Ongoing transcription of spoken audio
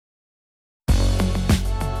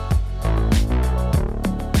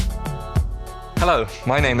Hello,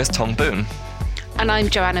 my name is Tom Boone. And I'm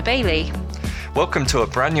Joanna Bailey. Welcome to a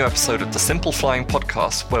brand new episode of the Simple Flying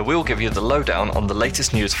Podcast, where we'll give you the lowdown on the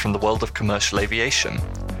latest news from the world of commercial aviation.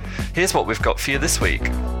 Here's what we've got for you this week.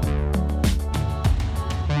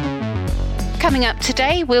 Coming up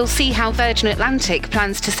today, we'll see how Virgin Atlantic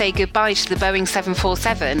plans to say goodbye to the Boeing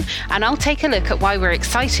 747, and I'll take a look at why we're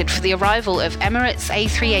excited for the arrival of Emirates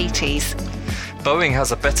A380s. Boeing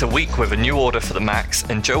has a better week with a new order for the MAX,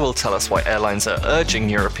 and Joe will tell us why airlines are urging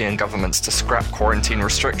European governments to scrap quarantine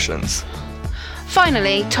restrictions.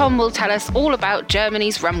 Finally, Tom will tell us all about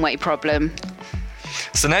Germany's runway problem.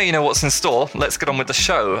 So now you know what's in store, let's get on with the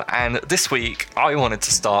show. And this week, I wanted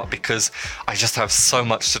to start because I just have so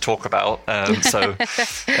much to talk about. So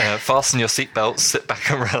fasten your seatbelts, sit back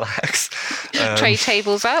and relax. Tray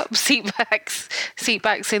tables up, seat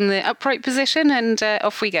backs in the upright position, and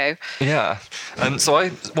off we go. Yeah. So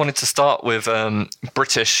I wanted to start with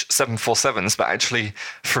British 747s, but actually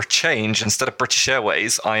for a change, instead of British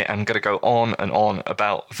Airways, I am going to go on and on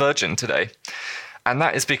about Virgin today. And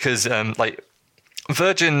that is because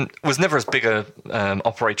Virgin was never as big a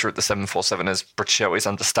operator at the 747 as British Airways,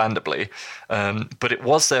 understandably, but it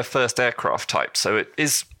was their first aircraft type, so it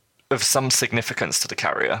is of some significance to the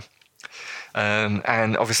carrier.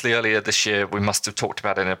 And obviously earlier this year, we must have talked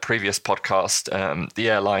about it in a previous podcast, the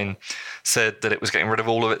airline said that it was getting rid of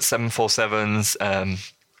all of its 747s,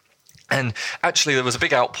 and actually there was a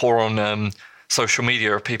big outpour on social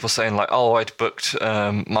media of people saying I'd booked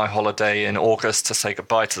my holiday in August to say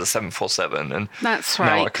goodbye to the 747. And that's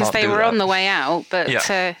right, because they were on the way out, but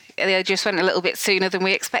they just went a little bit sooner than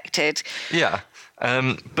we expected. Yeah,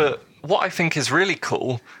 but what I think is really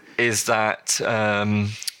cool is that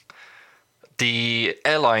the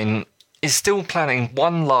airline is still planning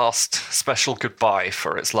one last special goodbye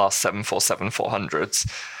for its last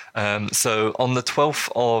 747-400s. So on the 12th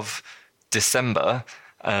of December,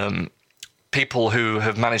 people who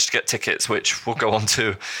have managed to get tickets, which we'll go on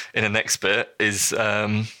to in the next bit, is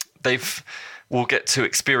will get to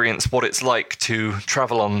experience what it's like to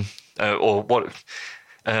travel on,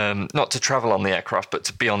 not to travel on the aircraft, but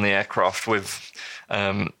to be on the aircraft with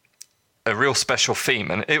a real special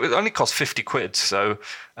theme. And it would only cost 50 quid, so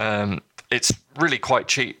it's really quite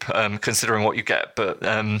cheap considering what you get. But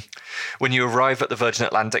when you arrive at the Virgin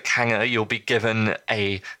Atlantic hangar, you'll be given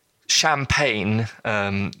a champagne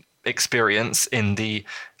experience in the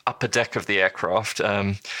upper deck of the aircraft,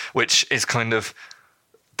 which is kind of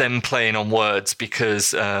them playing on words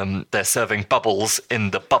because they're serving bubbles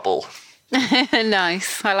in the bubble.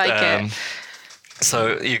 Nice, I like it.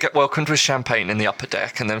 So you get welcomed with champagne in the upper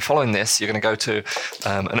deck, and then following this, you're going to go to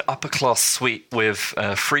an upper class suite with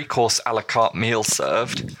a 3-course a la carte meal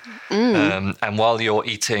served. And while you're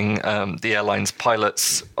eating, the airline's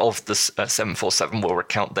pilots of the 747 will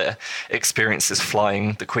recount their experiences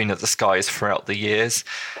flying the Queen of the Skies throughout the years.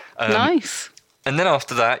 Nice. And then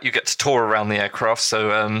after that, you get to tour around the aircraft.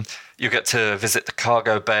 So you get to visit the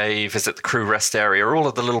cargo bay, visit the crew rest area, all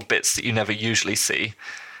of the little bits that you never usually see.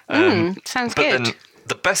 Sounds but good. Then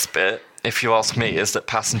the best bit, if you ask me, is that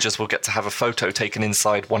passengers will get to have a photo taken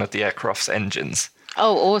inside one of the aircraft's engines.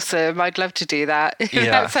 Oh, awesome. I'd love to do that. Yeah.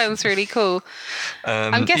 That sounds really cool.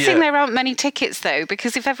 I'm guessing there aren't many tickets, though,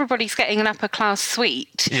 because if everybody's getting an upper class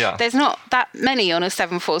suite, there's not that many on a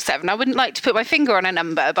 747. I wouldn't like to put my finger on a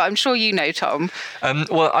number, but I'm sure you know, Tom.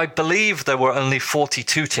 Well, I believe there were only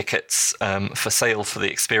 42 tickets for sale for the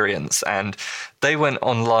experience, and they went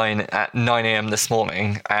online at 9 a.m. this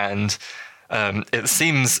morning, and it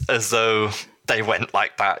seems as though they went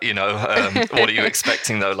like that, what are you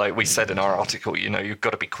expecting though? Like we said in our article, you've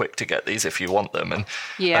got to be quick to get these if you want them.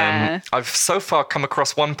 And I've so far come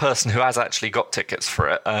across one person who has actually got tickets for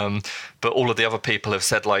it. But all of the other people have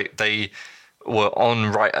said they were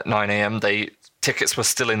on right at 9 a.m. Tickets were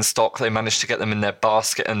still in stock. They managed to get them in their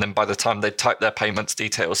basket. And then by the time they typed their payments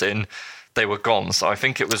details in, they were gone. So I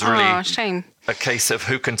think it was really a case of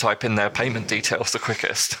who can type in their payment details the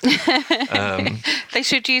quickest. They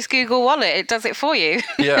should use Google Wallet. It does it for you.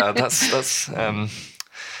 Yeah, that's that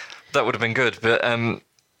would have been good. But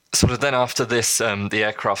sort of then after this, the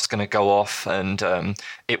aircraft's going to go off, and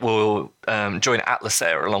it will join Atlas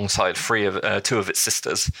Air alongside two of its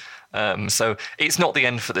sisters. So it's not the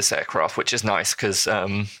end for this aircraft, which is nice because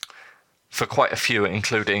for quite a few,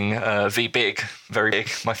 including V-Big, very big,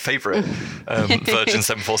 my favourite Virgin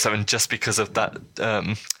 747, just because of that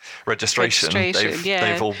registration.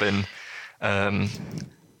 They've all been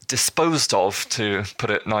disposed of, to put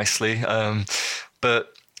it nicely.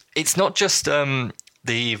 But it's not just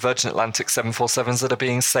the Virgin Atlantic 747s that are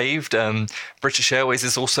being saved. British Airways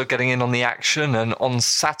is also getting in on the action, and on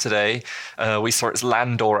Saturday we saw its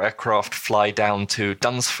Landor aircraft fly down to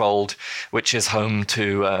Dunsfold, which is home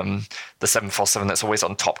to the 747 that's always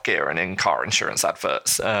on Top Gear and in car insurance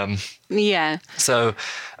adverts. So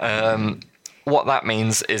what that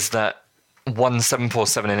means is that one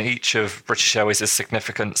 747 in each of British Airways'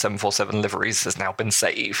 significant 747 liveries has now been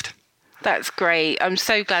saved. That's great. I'm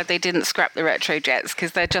so glad they didn't scrap the retro jets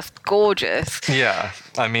because they're just gorgeous. Yeah,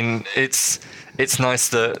 I mean, it's nice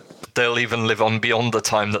that they'll even live on beyond the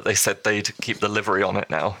time that they said they'd keep the livery on it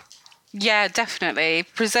now. Yeah, definitely.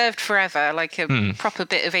 Preserved forever, like a proper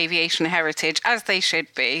bit of aviation heritage, as they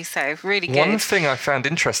should be. So really good. One thing I found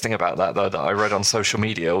interesting about that, though, that I read on social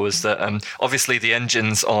media was that obviously the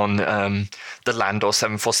engines on the Landor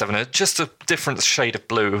 747 are just a different shade of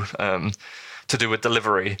blue to do with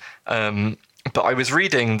delivery. But I was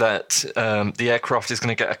reading that the aircraft is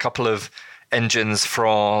going to get a couple of engines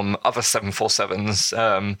from other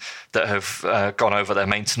 747s that have gone over their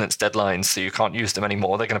maintenance deadlines, so you can't use them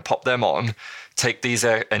anymore. They're going to pop them on, take these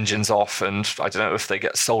engines off, and I don't know if they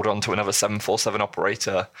get sold on to another 747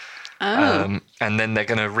 operator. And then they're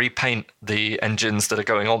going to repaint the engines that are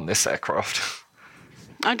going on this aircraft.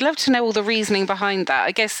 I'd love to know all the reasoning behind that.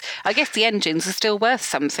 I guess the engines are still worth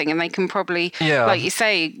something, and they can probably, like you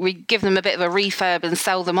say, we give them a bit of a refurb and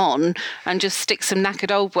sell them on, and just stick some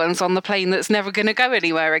knackered old ones on the plane that's never going to go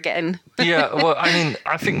anywhere again. Yeah, well, I mean,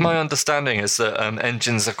 I think my understanding is that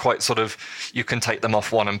engines are quite sort of, you can take them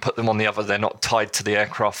off one and put them on the other. They're not tied to the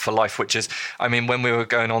aircraft for life, which is, I mean, when we were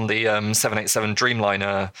going on the 787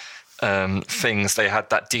 Dreamliner things, they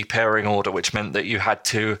had that de-pairing order, which meant that you had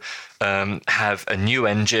to have a new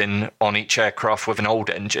engine on each aircraft with an old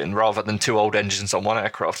engine, rather than two old engines on one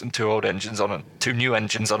aircraft and two new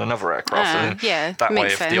engines on another aircraft. That way,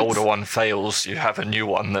 if the older one fails, you have a new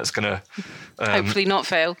one that's going to hopefully not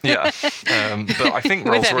fail. But I think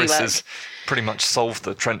Rolls-Royce has pretty much solved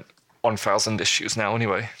the Trent 1000 issues now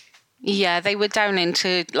anyway. Yeah, they were down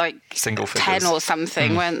into like single 10 or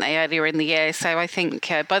something, weren't they, earlier in the year? So I think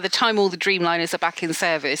by the time all the Dreamliners are back in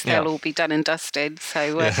service, they'll all be done and dusted.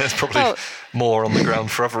 So there's probably more on the ground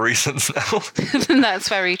for other reasons now. That's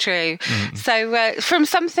very true. So from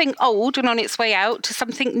something old and on its way out to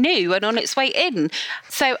something new and on its way in.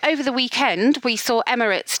 So over the weekend, we saw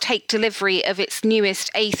Emirates take delivery of its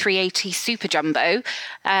newest A380 Super Jumbo.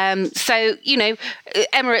 So, you know,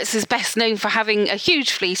 Emirates is best known for having a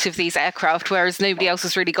huge fleet of these aircraft, whereas nobody else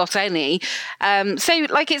has really got any. So,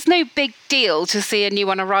 like, it's no big deal to see a new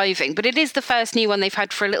one arriving, but it is the first new one they've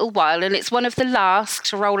had for a little while, and it's one of the last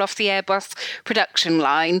to roll off the Airbus production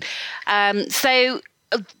line.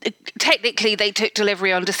 Technically, they took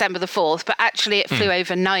delivery on December the 4th, but actually it flew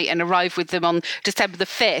overnight and arrived with them on December the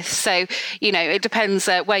 5th. So, you know, it depends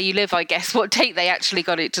where you live, I guess, what date they actually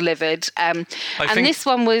got it delivered. And this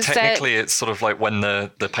one was... Technically, it's sort of like when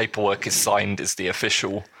the paperwork is signed is the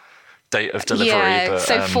official date of delivery. Yeah, but,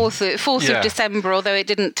 so 4th of December, although it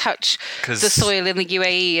didn't touch the soil in the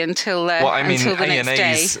UAE until until the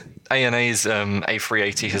next day. ANA's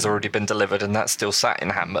A380 has already been delivered, and that's still sat in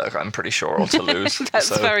Hamburg, I'm pretty sure, or Toulouse.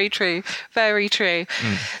 That's very true. Very true.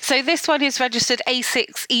 So this one is registered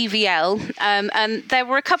A6 EVL, and there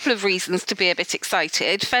were a couple of reasons to be a bit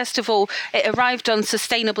excited. First of all, it arrived on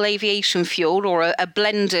sustainable aviation fuel, or a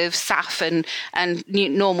blend of SAF and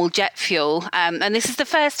normal jet fuel. And this is the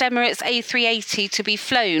first Emirates A380 to be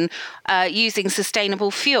flown using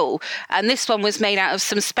sustainable fuel. And this one was made out of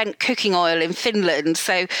some spent cooking oil in Finland.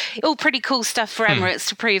 So all pretty cool stuff for Emirates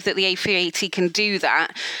to prove that the A380 can do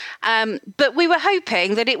that. But we were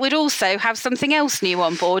hoping that it would also have something else new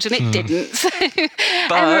on board, and it didn't. So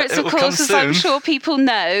Emirates, of course, as I'm sure people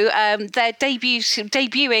know, they're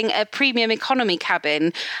debuting a premium economy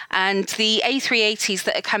cabin, and the A380s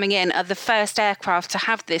that are coming in are the first aircraft to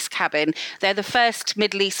have this cabin. They're the first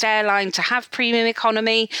Middle East airline to have premium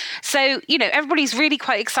economy. So, you know, everybody's really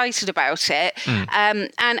quite excited about it.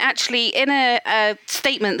 And actually, in a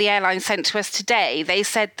statement the airline sent to us today, they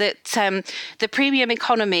said that the premium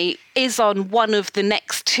economy is on one of the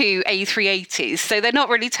next two A380s. So they're not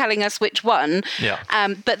really telling us which one,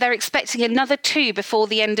 but they're expecting another two before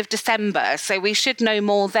the end of December. So we should know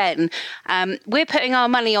more then. We're putting our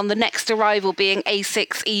money on the next arrival being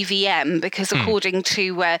A6 EVM, because according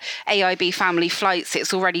to AIB Family Flights,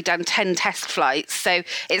 it's already done 10 test flights. So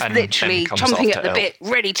it's literally chomping at the bit,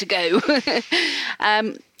 ready to go.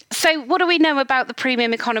 So what do we know about the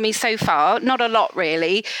premium economy so far? Not a lot,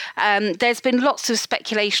 really. There's been lots of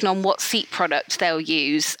speculation on what seat product they'll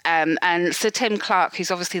use. And Sir Tim Clark,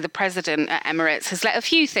 who's obviously the president at Emirates, has let a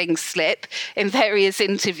few things slip in various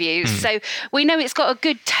interviews. So we know it's got a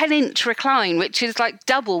good 10-inch recline, which is like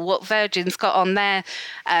double what Virgin's got on their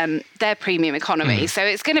premium economy. So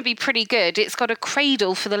it's going to be pretty good. It's got a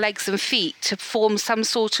cradle for the legs and feet to form some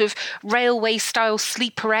sort of railway-style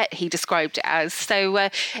sleeperette, he described it as. So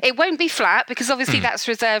it won't be flat because obviously that's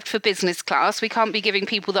reserved for business class. We can't be giving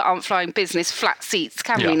people that aren't flying business flat seats,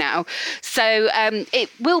 can we now? So it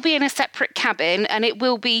will be in a separate cabin, and it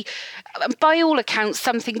will be, by all accounts,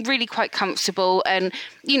 something really quite comfortable. And,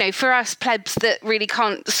 you know, for us plebs that really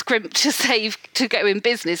can't scrimp to save to go in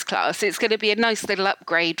business class, it's going to be a nice little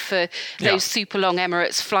upgrade for those super long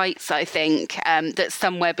Emirates flights, I think, that's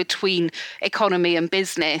somewhere between economy and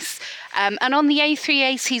business. And on the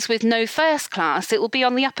A380s with no first class, it will be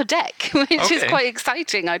on the upper deck, which is quite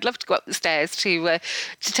exciting. I'd love to go up the stairs to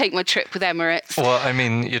take my trip with Emirates. Well, I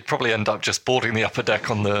mean, you'd probably end up just boarding the upper deck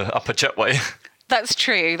on the upper jetway. That's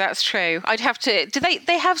true. I'd have to. Do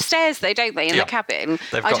they have stairs though, don't they, in the cabin?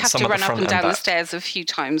 I'd have to run up and down the stairs a few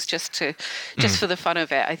times just for the fun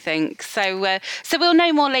of it, I think. So we'll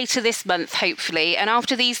know more later this month, hopefully. And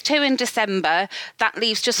after these 2 in December, that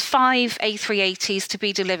leaves just 5 A380s to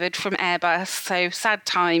be delivered from Airbus. So sad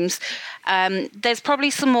times. There's probably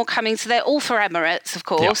some more coming. So they're all for Emirates, of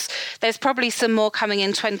course. Yeah. There's probably some more coming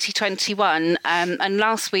in 2021. And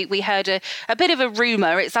last week we heard a bit of a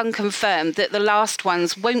rumour, it's unconfirmed, that the last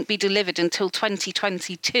ones won't be delivered until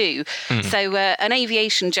 2022. So an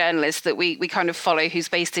aviation journalist that we kind of follow, who's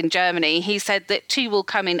based in Germany, he said that 2 will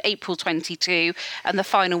come in April 22 and the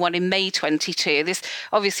final one in May 22. This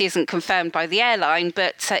obviously isn't confirmed by the airline,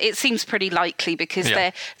 but it seems pretty likely because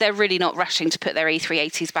they're really not rushing to put their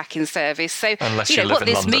A380s back in service. So what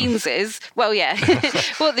this means is,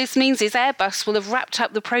 what this means is Airbus will have wrapped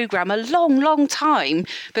up the programme a long, long time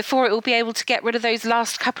before it will be able to get rid of those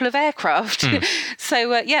last couple of aircraft. So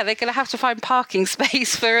they're going to have to find parking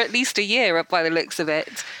space for at least a year by the looks of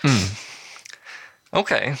it.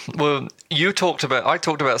 Okay, well, I talked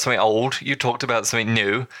about something old, you talked about something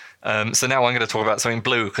new. So now I'm going to talk about something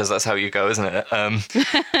blue because that's how you go, isn't it?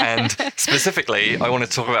 And specifically, I want to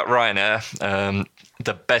talk about Ryanair,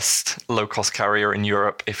 the best low-cost carrier in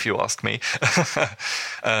Europe, if you ask me.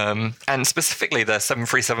 And specifically their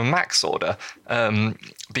 737 MAX order,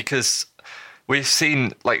 because we've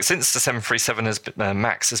seen, since the 737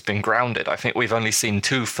 MAX has been grounded, I think we've only seen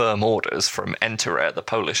 2 firm orders from Enter-Air, the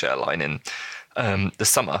Polish airline, in the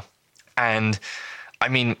summer. And I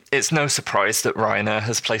mean, it's no surprise that Ryanair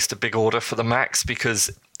has placed a big order for the MAX because,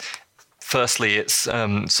 firstly, it's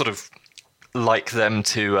sort of like them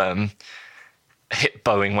to hit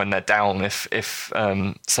Boeing when they're down, if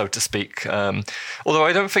so to speak. Although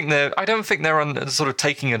I don't think they're on sort of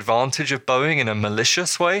taking advantage of Boeing in a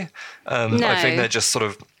malicious way. No. I think they're just sort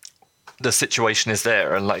of, the situation is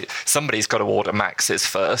there, and somebody's got to order Maxes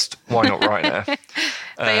first. Why not Ryanair?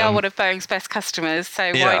 They are one of Boeing's best customers,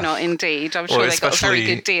 so why not, indeed? I'm sure they got a very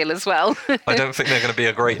good deal as well. I don't think they're going to be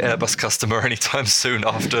a great Airbus customer anytime soon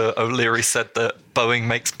after O'Leary said that Boeing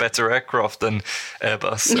makes better aircraft than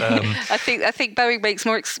Airbus. I think Boeing makes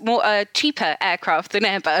more cheaper aircraft than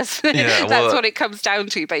Airbus. That's what it comes down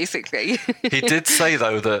to, basically. He did say,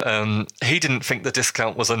 though, that he didn't think the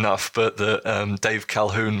discount was enough, but that Dave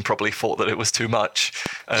Calhoun probably thought that it was too much.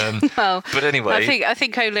 But anyway, I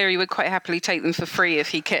think O'Leary would quite happily take them for free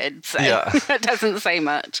if he could. So that doesn't say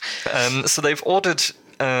much. So they've ordered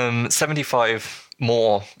 75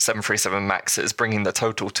 more 737 MAXes, bringing the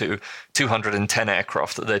total to 210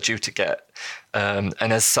 aircraft that they're due to get. And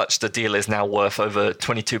as such, the deal is now worth over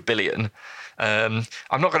 22 billion. I'm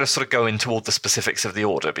not going to sort of go into all the specifics of the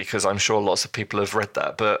order because I'm sure lots of people have read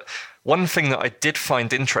that. But one thing that I did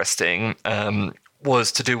find interesting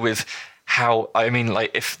was to do with how,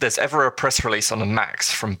 if there's ever a press release on a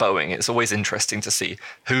MAX from Boeing, it's always interesting to see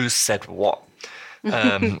who's said what.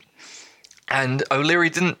 And O'Leary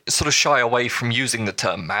didn't sort of shy away from using the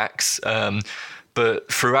term MAX,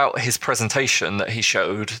 but throughout his presentation that he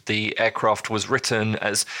showed, the aircraft was written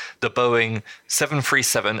as the Boeing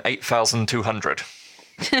 737-8200.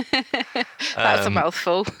 That's a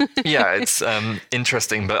mouthful. Yeah, it's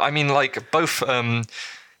interesting. But I mean, both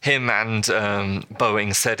him and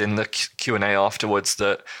Boeing said in the Q&A afterwards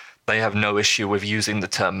that they have no issue with using the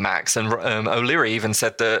term MAX. And O'Leary even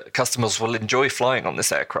said that customers will enjoy flying on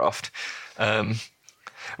this aircraft.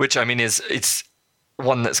 Which I mean it's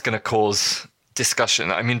one that's going to cause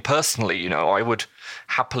discussion. I mean, personally, I would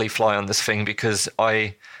happily fly on this thing because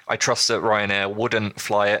I trust that Ryanair wouldn't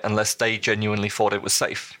fly it unless they genuinely thought it was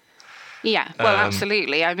safe. Yeah, well,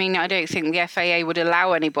 absolutely. I mean, I don't think the FAA would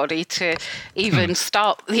allow anybody to even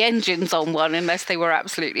start the engines on one unless they were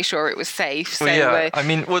absolutely sure it was safe. So, I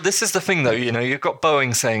mean, this is the thing, though. You've got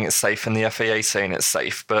Boeing saying it's safe and the FAA saying it's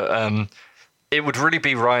safe, but it would really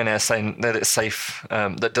be Ryanair saying that it's safe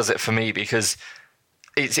that does it for me, because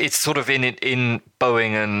it's sort of in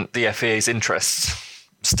Boeing and the FAA's interests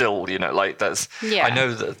still. That's. Yeah. I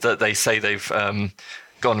know that they say they've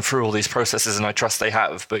gone through all these processes, and I trust they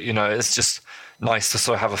have, but it's just nice to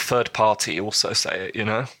sort of have a third party also say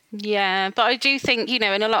it. Yeah, but I do think, in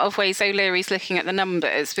a lot of ways, O'Leary's looking at the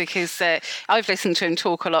numbers, because I've listened to him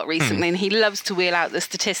talk a lot recently, and he loves to wheel out the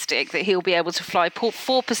statistic that he'll be able to fly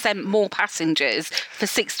 4% more passengers for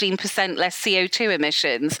 16% less CO2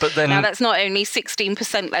 emissions. But then, now, that's not only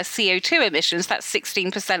 16% less CO2 emissions, that's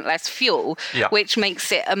 16% less fuel, which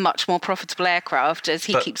makes it a much more profitable aircraft, as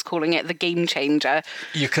he keeps calling it, the game changer.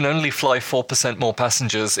 You can only fly 4% more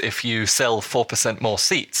passengers if you sell 4% more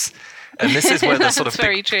seats. And this is where the sort of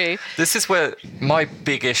very true. This is where my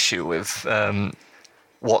big issue with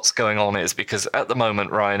what's going on is, because at the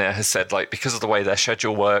moment Ryanair has said, because of the way their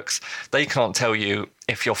schedule works, they can't tell you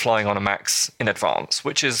if you're flying on a MAX in advance,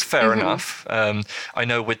 which is fair enough. I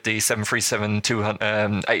know with the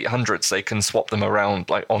 737-800s, they can swap them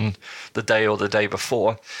around on the day or the day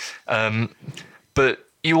before. But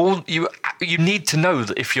you need to know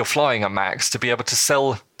that if you're flying a MAX to be able to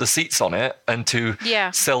sell the seats on it and to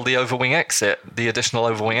sell the overwing exit, the additional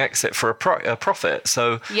overwing exit for a profit.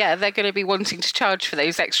 So they're going to be wanting to charge for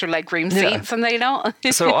those extra legroom seats, and they not.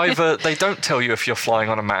 So either they don't tell you if you're flying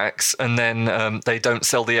on a MAX, and then they don't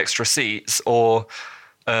sell the extra seats, or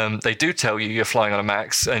they do tell you you're flying on a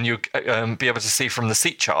MAX, and you be able to see from the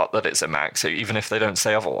seat chart that it's a MAX, even if they don't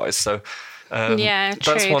say otherwise. So.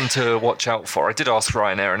 That's one to watch out for. I did ask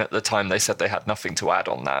Ryanair, and at the time they said they had nothing to add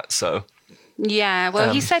on that. So. Yeah,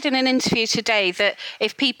 well, he said in an interview today that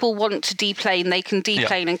if people want to deplane, they can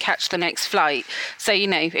deplane and catch the next flight. So,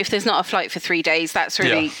 if there's not a flight for 3 days, that's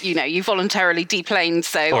really, you voluntarily deplaned,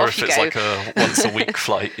 so or off you go. Or if it's like a once-a-week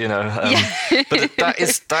flight, But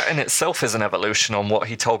that in itself is an evolution on what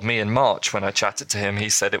he told me in March when I chatted to him. He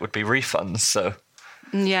said it would be refunds, so...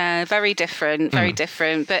 Yeah, very different.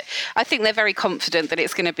 But I think they're very confident that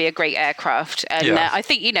it's going to be a great aircraft. And I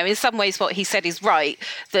think, in some ways what he said is right,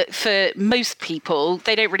 that for most people,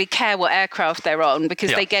 they don't really care what aircraft they're on,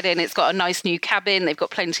 because they get in, it's got a nice new cabin, they've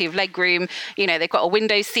got plenty of legroom, they've got a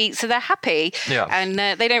window seat, so they're happy. Yeah. And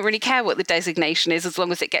they don't really care what the designation is, as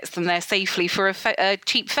long as it gets them there safely for a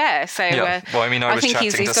cheap fare. So I think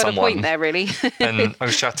he's got a point there, really. And I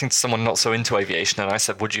was chatting to someone not so into aviation, and I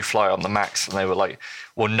said, would you fly on the MAX? And they were like,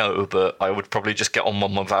 well, no, but I would probably just get on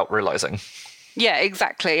one without realising. Yeah,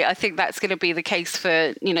 exactly. I think that's going to be the case for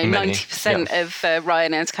 90% of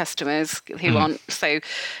Ryanair's customers who aren't so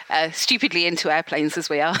stupidly into airplanes as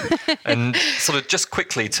we are. And sort of just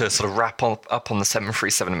quickly to sort of wrap up on the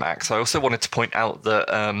 737 MAX, I also wanted to point out that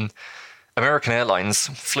American Airlines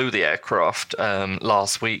flew the aircraft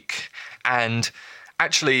last week, and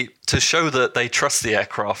actually to show that they trust the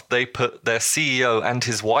aircraft, they put their CEO and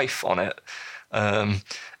his wife on it. And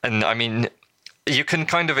I mean, you can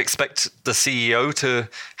kind of expect the CEO to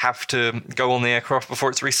have to go on the aircraft before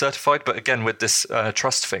it's recertified. But again, with this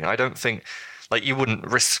trust thing, I don't think, you wouldn't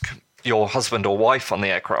risk your husband or wife on the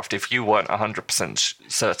aircraft if you weren't 100%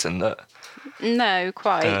 certain that the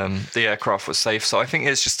aircraft was safe. So I think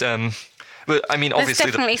it's just... But I mean, obviously,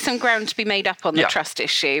 there's definitely some ground to be made up on the trust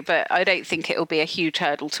issue, but I don't think it will be a huge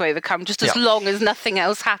hurdle to overcome, just as long as nothing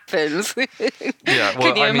else happens.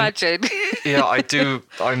 Can you imagine? I do.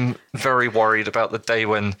 I'm very worried about the day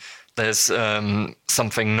when there's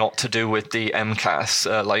something not to do with the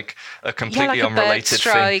MCAS, like a completely unrelated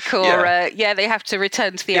strike thing. Or they have to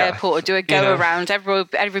return to the airport or do a go around.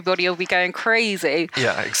 Everybody will be going crazy.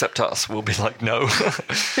 Yeah, except us. We'll be like, no.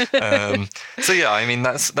 I mean,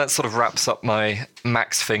 that sort of wraps up my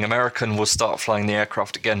MAX thing. American will start flying the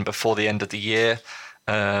aircraft again before the end of the year.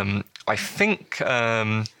 I think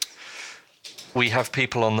we have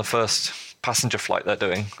people on the first passenger flight they're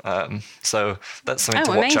doing. So that's something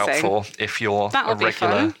to watch out for if you're a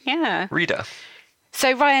regular reader.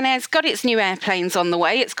 So Ryanair's got its new airplanes on the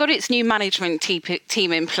way. It's got its new management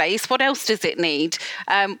team in place. What else does it need?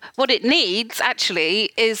 What it needs, actually,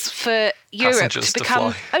 is for Europe to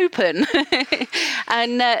become open.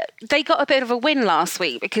 And they got a bit of a win last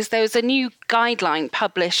week, because there was a new guideline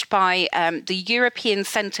published by the European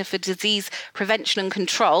Centre for Disease Prevention and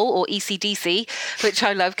Control, or ECDC, which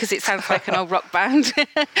I love because it sounds like an old rock band,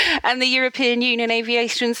 and the European Union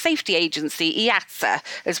Aviation Safety Agency, EASA,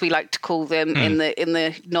 as we like to call them in the in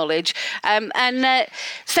the knowledge.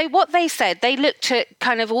 So what they said, they looked at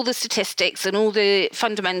kind of all the statistics and all the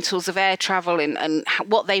fundamentals of air travel and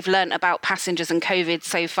what they've learnt about passengers and COVID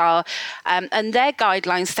so far. And their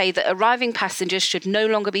guidelines say that arriving passengers should no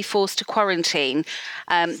longer be forced to quarantine.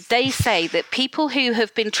 They say that people who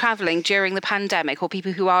have been travelling during the pandemic or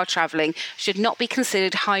people who are travelling should not be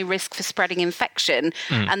considered high risk for spreading infection,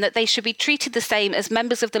 and that they should be treated the same as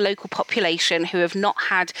members of the local population who have not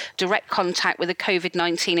had direct contact with a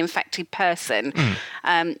COVID-19 infected person.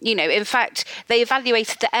 In fact, they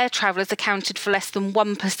evaluated that air travellers accounted for less than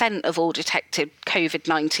 1% of all detected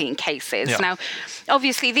COVID-19 cases. Yeah. Now,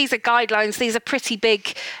 obviously, these are guidelines. These are pretty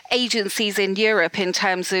big agencies in Europe in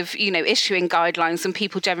terms of, issuing guidelines and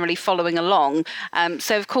people generally following along.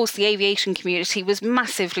 So, of course, the aviation community was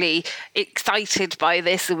massively excited by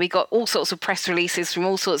this, and we got all sorts of press releases from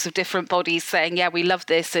all sorts of different bodies saying, yeah, we love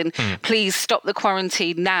this, and please stop the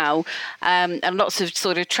quarantine now. And lots of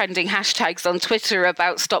sort of trending hashtags on Twitter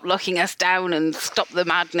about stop locking us down and stop the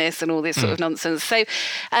madness and all this sort of nonsense. So,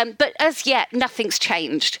 but as yet, nothing's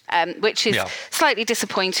changed, which is slightly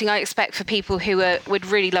disappointing. I expect for people who would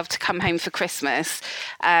really love to come home for Christmas.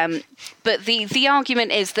 But the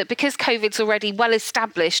argument is that because COVID's already well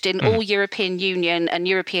established in all European Union and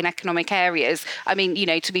European economic areas, I mean,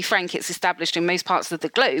 to be frank, it's established in most parts of the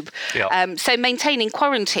globe. Yeah. So maintaining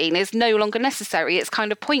quarantine is no longer necessary. It's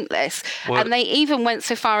kind of pointless. Well, and they even went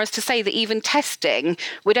so far as to say that even testing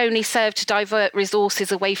would only serve to divert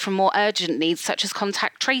resources away from more urgent needs, such as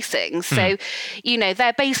contact tracing. So,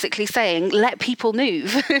 they're basically saying, let people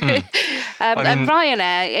move. And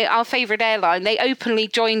Ryanair, our favourite airline, they openly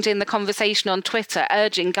joined in the conversation on Twitter,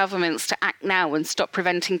 urging governments to act now and stop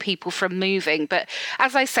preventing people from moving. But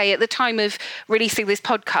as I say, at the time of releasing this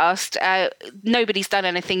podcast, nobody's done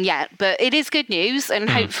anything yet. But it is good news, and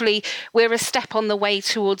hopefully we're a step on the way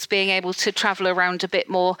towards being able to travel around a bit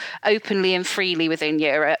more openly and freely within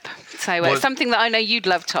Europe. So something that I know you'd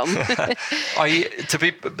love, Tom. To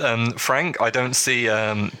be frank, I don't see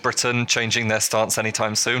Britain changing their stance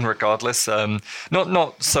anytime soon, regardless.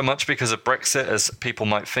 Not so much because of Brexit, as people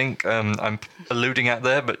might think I'm alluding at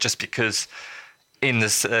there, but just because in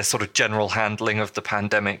this sort of general handling of the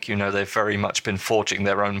pandemic, they've very much been forging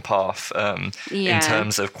their own path in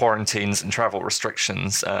terms of quarantines and travel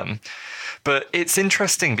restrictions. But it's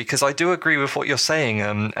interesting because I do agree with what you're saying.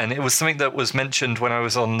 And it was something that was mentioned when I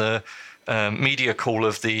was on the media call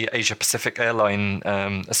of the Asia Pacific Airline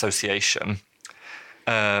Association.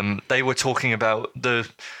 They were talking about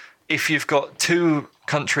if you've got two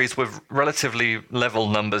countries with relatively level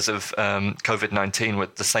numbers of COVID-19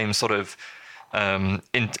 with the same sort of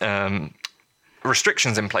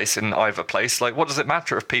restrictions in place in either place, like what does it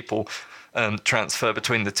matter if people transfer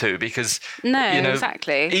between the two? Because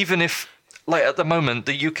exactly. Even if, like at the moment,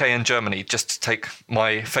 the UK and Germany, just to take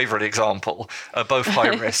my favourite example, are both high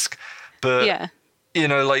risk. But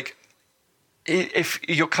if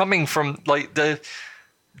you're coming from like the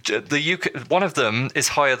UK, one of them is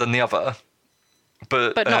higher than the other.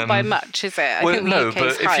 But not by much, is it?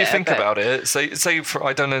 But if you think about it, say for,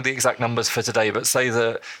 I don't know the exact numbers for today, but say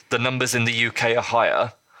that the numbers in the UK are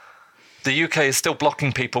higher, the UK is still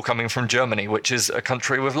blocking people coming from Germany, which is a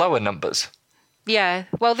country with lower numbers. Yeah,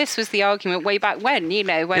 well, this was the argument way back when,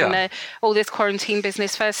 when all this quarantine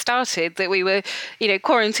business first started, that we were,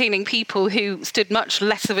 quarantining people who stood much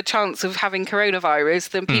less of a chance of having coronavirus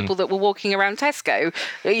than people that were walking around Tesco,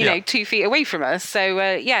 2 feet away from us. So,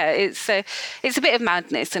 it's a bit of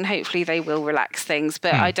madness, and hopefully they will relax things.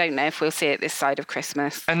 But I don't know if we'll see it this side of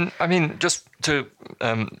Christmas. And I mean, just to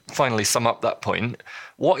finally sum up that point,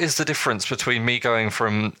 what is the difference between me going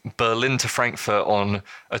from Berlin to Frankfurt on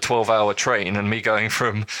a 12-hour train and me going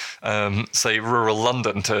from, say, rural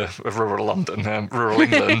England to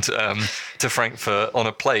Frankfurt on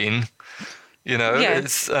a plane?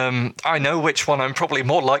 It's I know which one I'm probably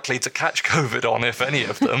more likely to catch COVID on, if any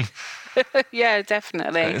of them. Yeah,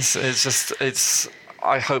 definitely. It's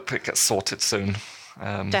I hope it gets sorted soon.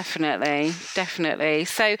 Definitely.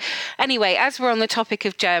 So anyway, as we're on the topic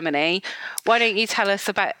of Germany, why don't you tell us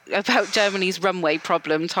about Germany's runway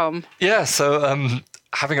problem, Tom? Yeah, so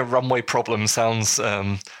having a runway problem sounds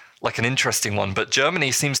like an interesting one, but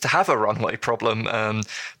Germany seems to have a runway problem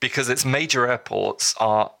because its major airports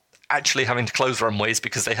are actually having to close runways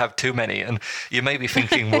because they have too many. And you may be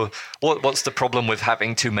thinking, well, what's the problem with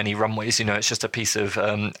having too many runways? It's just a piece of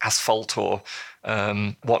asphalt or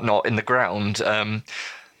whatnot in the ground.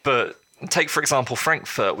 But take, for example,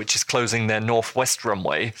 Frankfurt, which is closing their northwest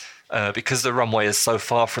runway. Because the runway is so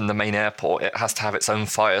far from the main airport, it has to have its own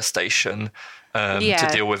fire station to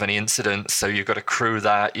deal with any incidents. So you've got to crew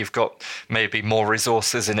that. You've got maybe more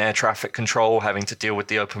resources in air traffic control, having to deal with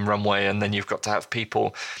the open runway, and then you've got to have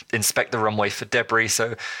people inspect the runway for debris.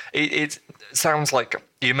 So it sounds like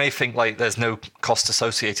you may think like there's no cost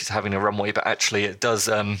associated to having a runway, but actually it does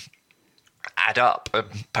add up,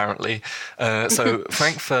 apparently. So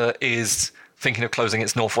Frankfurt is thinking of closing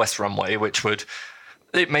its northwest runway, which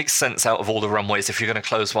it makes sense out of all the runways if you're going to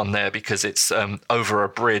close one there, because it's over a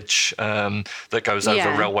bridge that goes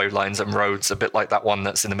over railway lines and roads, a bit like that one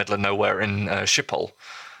that's in the middle of nowhere in Schiphol.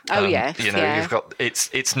 You've got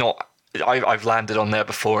it's not. I've landed on there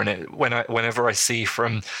before, and whenever I see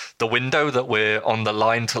from the window that we're on the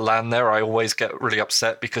line to land there, I always get really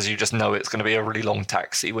upset, because you just know it's going to be a really long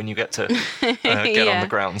taxi when you get to get on the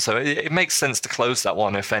ground. So it makes sense to close that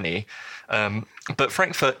one, if any. But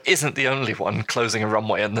Frankfurt isn't the only one closing a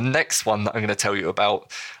runway, and the next one that I'm going to tell you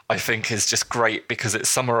about, I think, is just great, because it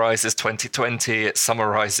summarizes 2020. It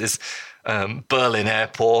summarizes Berlin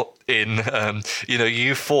Airport in,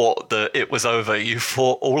 you thought that it was over. You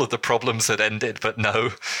thought all of the problems had ended, but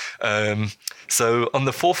no. So on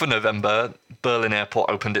the 4th of November, Berlin Airport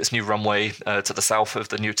opened its new runway to the south of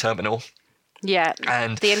the new terminal. Yeah,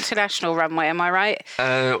 and the international runway, am I right?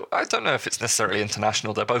 I don't know if it's necessarily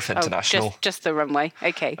international. They're both international. Just the runway,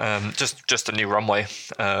 okay. Just a new runway.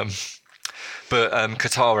 But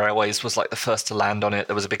Qatar Airways was like the first to land on it.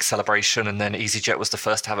 There was a big celebration, and then EasyJet was the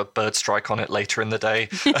first to have a bird strike on it later in the day.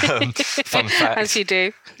 Fun fact. As you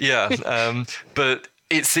do. Yeah, but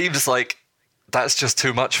it seems like that's just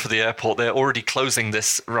too much for the airport. They're already closing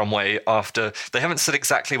this runway after... They haven't said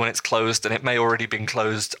exactly when it's closed, and it may already been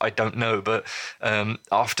closed. I don't know. But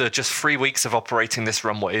after just 3 weeks of operating this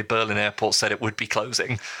runway, Berlin Airport said it would be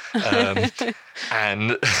closing.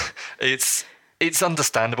 And it's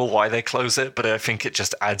understandable why they close it, but I think it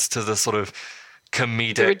just adds to the sort of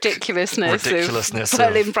comedic... ridiculousness of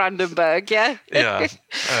Berlin Brandenburg, yeah? Yeah.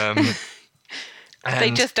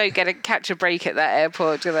 They just don't catch a break at that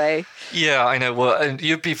airport, do they? Yeah, I know. Well,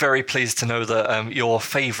 you'd be very pleased to know that your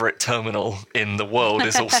favourite terminal in the world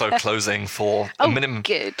is also closing for a minimum.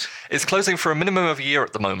 Good. It's closing for a minimum of a year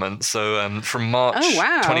at the moment. So from March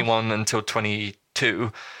 21 until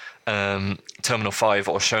 22, Terminal 5,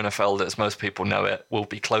 or Schönefeld as most people know it, will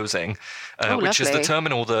be closing, which is the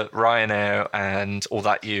terminal that Ryanair and all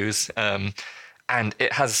that use. And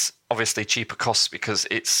it has obviously cheaper costs because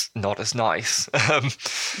it's not as nice,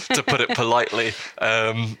 to put it politely,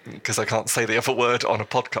 because I can't say the other word on a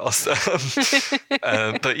podcast.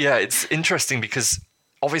 But yeah, it's interesting because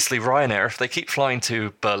obviously Ryanair, if they keep flying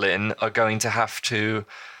to Berlin, are going to have to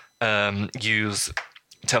use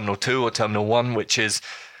Terminal 2 or Terminal 1, which is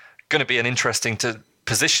going to be an interesting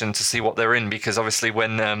position to see what they're in, because obviously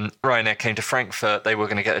when Ryanair came to Frankfurt, they were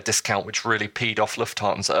going to get a discount, which really peed off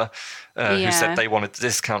Lufthansa, who said they wanted the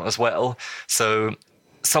discount as well. So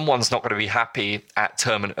someone's not going to be happy at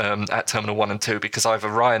Terminal 1 and 2, because either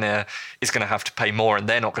Ryanair is going to have to pay more and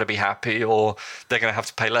they're not going to be happy, or they're going to have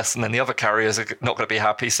to pay less, and then the other carriers are not going to be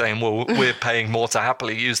happy, saying, well, we're paying more to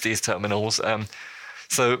happily use these terminals.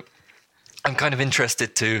 So I'm kind of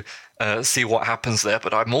interested to see what happens there,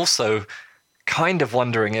 but I'm also kind of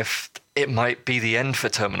wondering if it might be the end for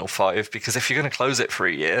Terminal 5, because if you're going to close it for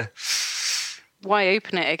a year... Why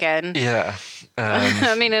open it again? Yeah.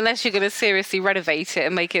 I mean, unless you're going to seriously renovate it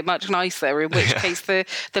and make it much nicer, in which case the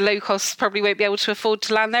low costs probably won't be able to afford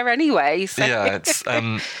to land there anyway. So. Yeah,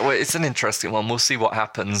 it's an interesting one. We'll see what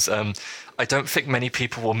happens. I don't think many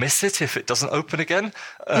people will miss it if it doesn't open again,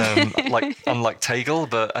 unlike Tegel,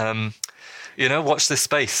 but, watch this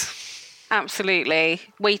space. Absolutely.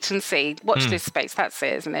 Wait and see. Watch this space. That's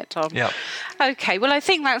it, isn't it, Tom? Yeah. Okay, well, I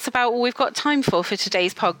think that's about all we've got time for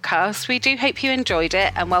today's podcast. We do hope you enjoyed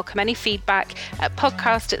it and welcome any feedback at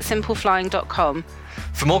podcast@simpleflying.com.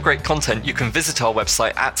 For more great content, you can visit our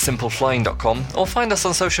website at simpleflying.com or find us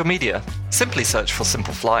on social media. Simply search for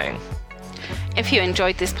Simple Flying. If you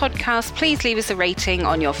enjoyed this podcast, please leave us a rating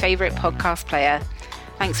on your favourite podcast player.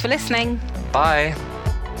 Thanks for listening. Bye.